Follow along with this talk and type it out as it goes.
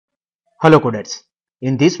Hello coders.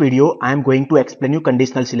 In this video, I am going to explain you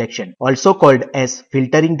conditional selection, also called as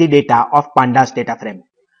filtering the data of Pandas data frame.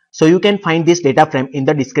 So you can find this data frame in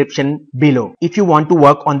the description below if you want to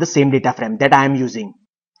work on the same data frame that I am using.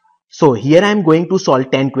 So here I am going to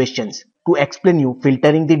solve 10 questions to explain you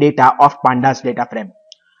filtering the data of Pandas data frame.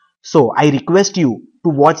 So I request you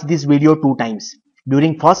to watch this video 2 times.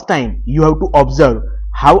 During first time, you have to observe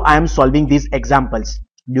how I am solving these examples.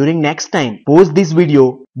 During next time, pause this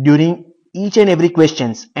video during each and every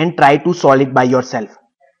questions and try to solve it by yourself.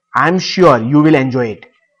 I am sure you will enjoy it.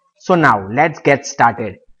 So now let's get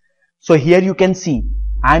started. So here you can see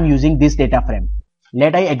I am using this data frame.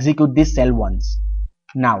 Let I execute this cell once.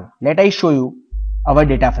 Now let I show you our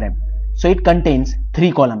data frame. So it contains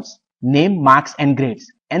 3 columns: name, marks and grades,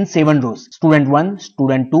 and 7 rows: student 1,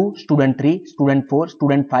 student 2, student 3, student 4,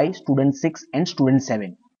 student 5, student 6 and student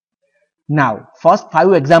 7. Now first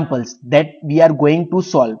 5 examples that we are going to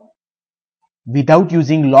solve without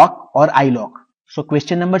using loc or iloc. So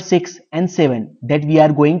question number 6 and 7 that we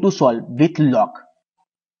are going to solve with loc.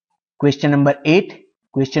 Question number 8,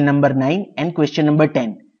 question number 9 and question number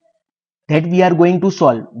 10 that we are going to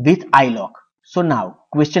solve with iloc. So now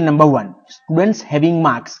question number 1, students having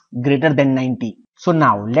marks greater than 90. So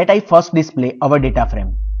now let I first display our data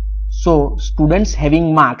frame. So students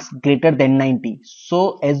having marks greater than 90.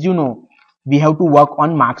 So as you know, we have to work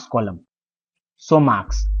on marks column. So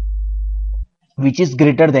marks which is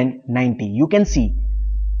greater than 90. You can see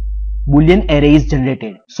Boolean array is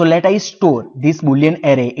generated. So let I store this Boolean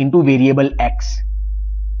array into variable x.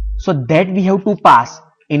 So that we have to pass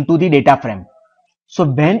into the data frame. So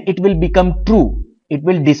when it will become true, it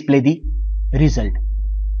will display the result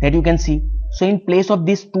that you can see. So in place of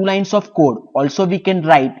these 2 lines of code, also we can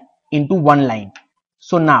write into 1 line.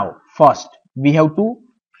 So now first we have to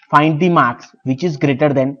find the marks which is greater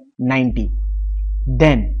than 90.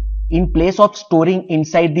 Then in place of storing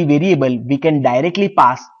inside the variable, we can directly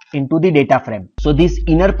pass into the data frame. So this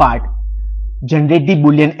inner part generate the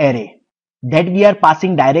Boolean array that we are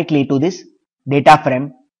passing directly to this data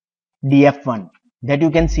frame df1 that you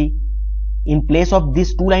can see. In place of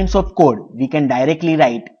these 2 lines of code, we can directly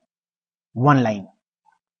write 1 line.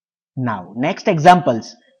 Now next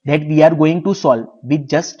examples that we are going to solve with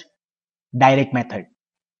just direct method.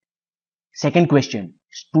 Second question,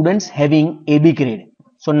 students having AB grade.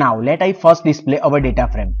 So now let I first display our data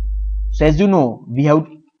frame. So as you know, we have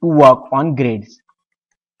to work on grades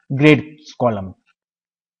column.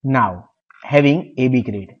 Now having AB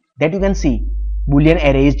grade that you can see Boolean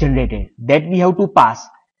array is generated that we have to pass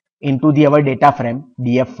into our data frame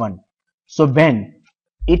df1. So when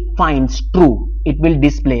it finds true, it will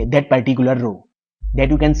display that particular row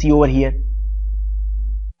that you can see over here.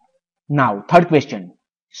 Now third question,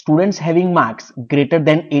 students having marks greater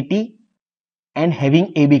than 80 and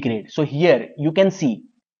having AB grade. So here you can see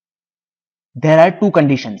there are 2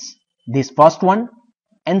 conditions, this first one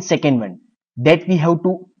and second one, that we have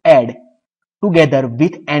to add together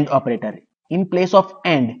with AND operator. In place of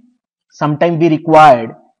AND, sometime we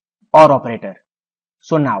required OR operator.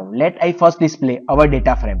 So now let I first display our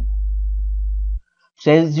data frame.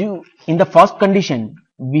 So as you in the first condition,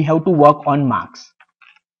 we have to work on marks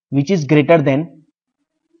which is greater than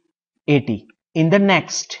 80. In the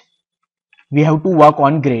next, we have to work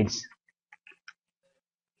on grades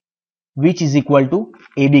which is equal to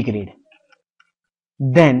AB grade.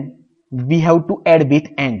 Then we have to add with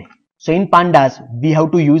AND. So in Pandas, we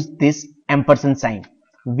have to use this ampersand sign.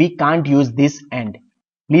 We can't use this AND.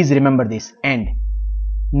 Please remember this AND.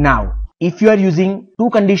 Now, if you are using 2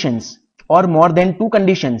 conditions or more than 2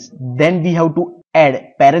 conditions, then we have to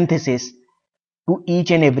add parenthesis to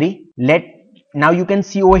each and every. Now you can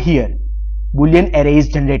see over here, Boolean array is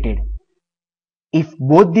generated. If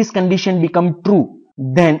both these conditions become true,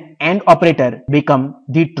 then AND operator become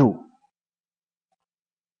the true.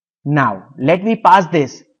 Now let me pass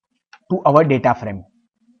this to our data frame.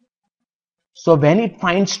 So when it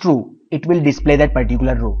finds true, it will display that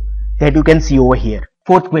particular row that you can see over here.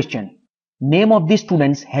 Fourth question, name of the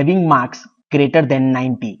students having marks greater than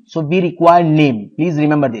 90. So we require name. Please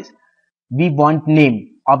remember this. We want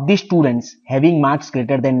name of the students having marks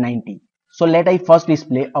greater than 90. So let I first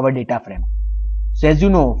display our data frame. So as you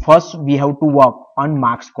know, first we have to work on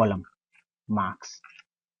marks column, marks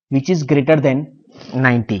which is greater than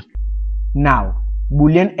 90. Now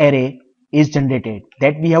Boolean array is generated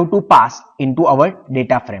that we have to pass into our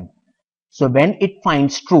data frame. So when it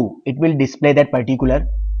finds true, it will display that particular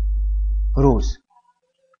rows.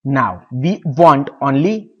 Now we want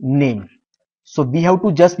only name. So we have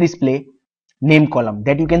to just display name column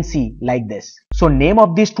that you can see like this. So name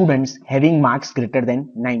of the students having marks greater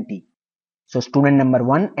than 90. So student number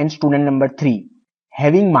 1 and student number 3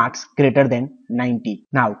 having marks greater than 90.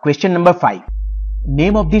 Now question number 5.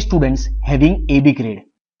 Name of the students having AB grade.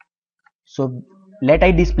 So let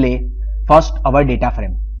I display first our data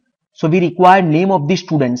frame. So we require name of the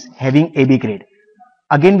students having AB grade.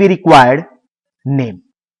 Again we required name.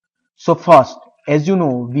 So first, as you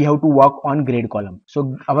know, we have to work on grade column.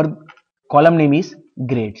 So our column name is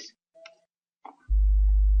grades,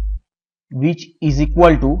 which is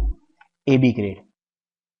equal to AB grade.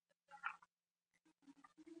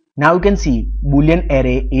 Now you can see Boolean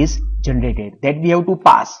array is generated that we have to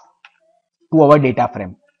pass to our data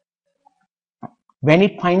frame. When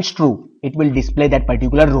it finds true, it will display that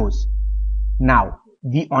particular rows. Now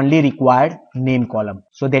we only required name column,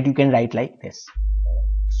 so that you can write like this.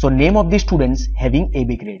 So name of the students having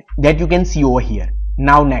AB grade, that you can see over here.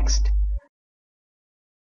 Now next.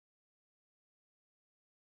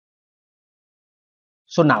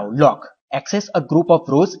 So now loc, access a group of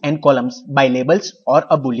rows and columns by labels or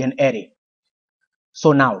a Boolean array.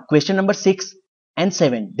 So now question number 6 and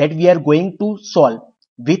 7 that we are going to solve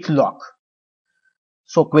with loc.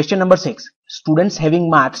 So question number 6, students having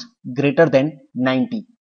marks greater than 90.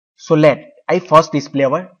 So let I first display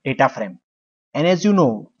our data frame. And as you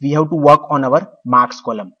know, we have to work on our marks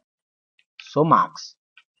column. So marks,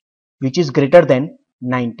 which is greater than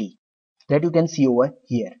 90, that you can see over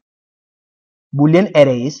here. Boolean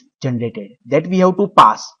array is generated that we have to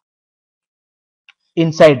pass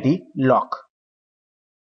inside the loc.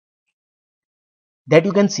 That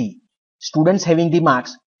you can see students having the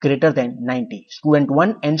marks greater than 90. Student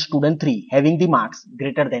 1 and student 3 having the marks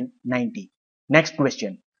greater than 90. Next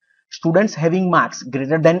question. Students having marks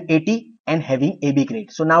greater than 80 and having AB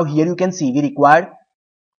grade. So now here you can see we required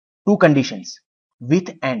two conditions with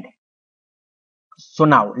and. So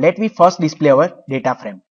now let me first display our data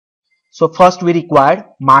frame. So first we required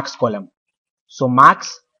marks column. So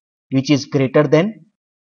marks which is greater than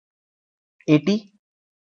 80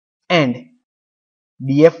 and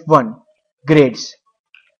df1 grades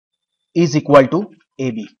is equal to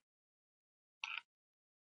AB.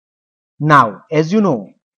 Now as you know,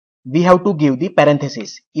 we have to give the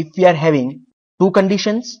parenthesis if we are having two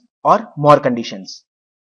conditions or more conditions.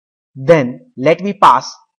 Then let me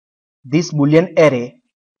pass this Boolean array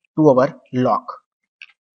to our loc.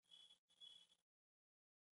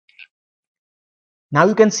 Now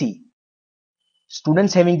you can see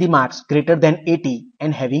students having the marks greater than 80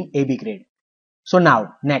 and having AB grade. So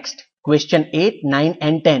now next question 8, 9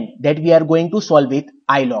 and 10 that we are going to solve with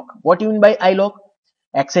iloc. What do you mean by iloc?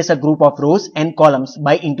 Access a group of rows and columns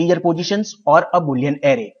by integer positions or a Boolean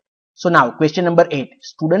array. So now question number 8,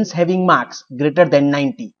 students having marks greater than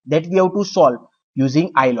 90 that we have to solve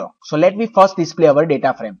using iloc. So let me first display our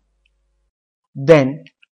data frame. Then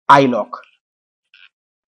iloc.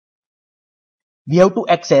 We have to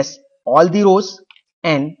access all the rows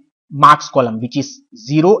and marks column which is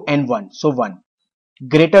 0 and 1. So 1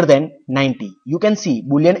 greater than 90. You can see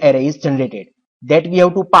Boolean array is generated that we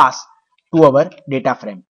have to pass to our data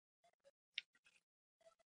frame.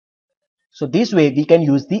 So this way we can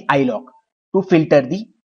use the iloc to filter the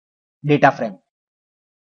data frame.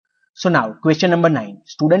 So now question number 9,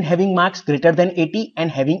 student having marks greater than 80 and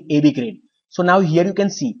having AB grade. So now here you can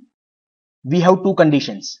see we have two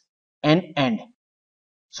conditions and.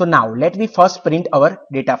 So now let me first print our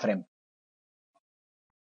data frame.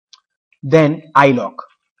 Then iloc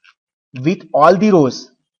with all the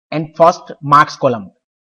rows and first marks column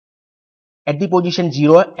at the position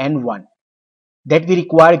 0 and 1 that we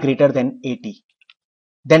require greater than 80.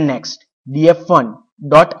 Then next df1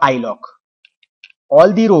 dot iloc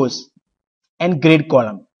all the rows and grade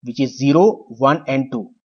column which is 0, 1 and 2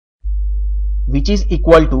 which is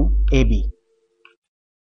equal to AB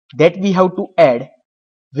that we have to add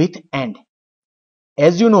with and.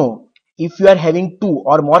 As you know, if you are having two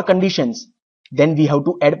or more conditions, then we have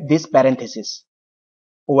to add this parenthesis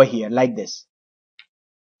over here like this.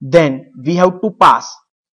 Then we have to pass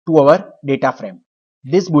to our data frame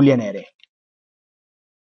this Boolean array.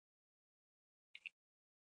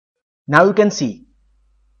 Now you can see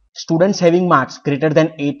students having marks greater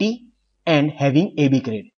than 80 and having AB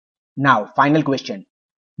grade. Now final question.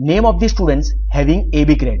 Name of the students having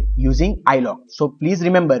AB grade using iloc. So please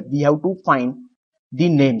remember we have to find the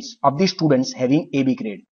names of the students having AB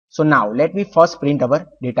grade. So now let me first print our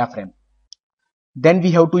data frame. Then we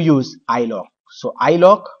have to use iloc. So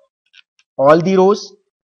iloc all the rows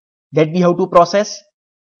that we have to process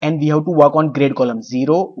and we have to work on grade column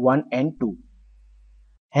 0, 1 and 2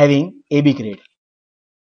 having AB grade.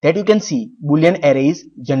 That you can see Boolean array is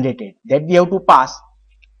generated that we have to pass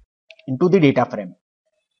into the data frame.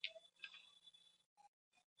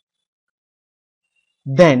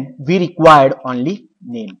 Then we required only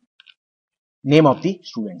name of the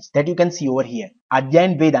students that you can see over here. Aadhya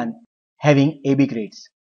and Vedant having AB grades.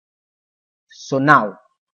 So now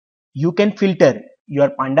you can filter your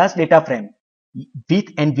pandas data frame with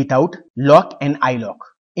and without loc and iloc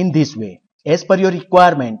in this way. As per your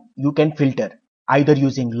requirement, you can filter either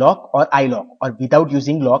using loc or iloc or without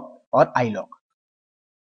using loc or iloc.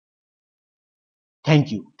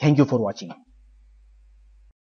 Thank you. Thank you for watching.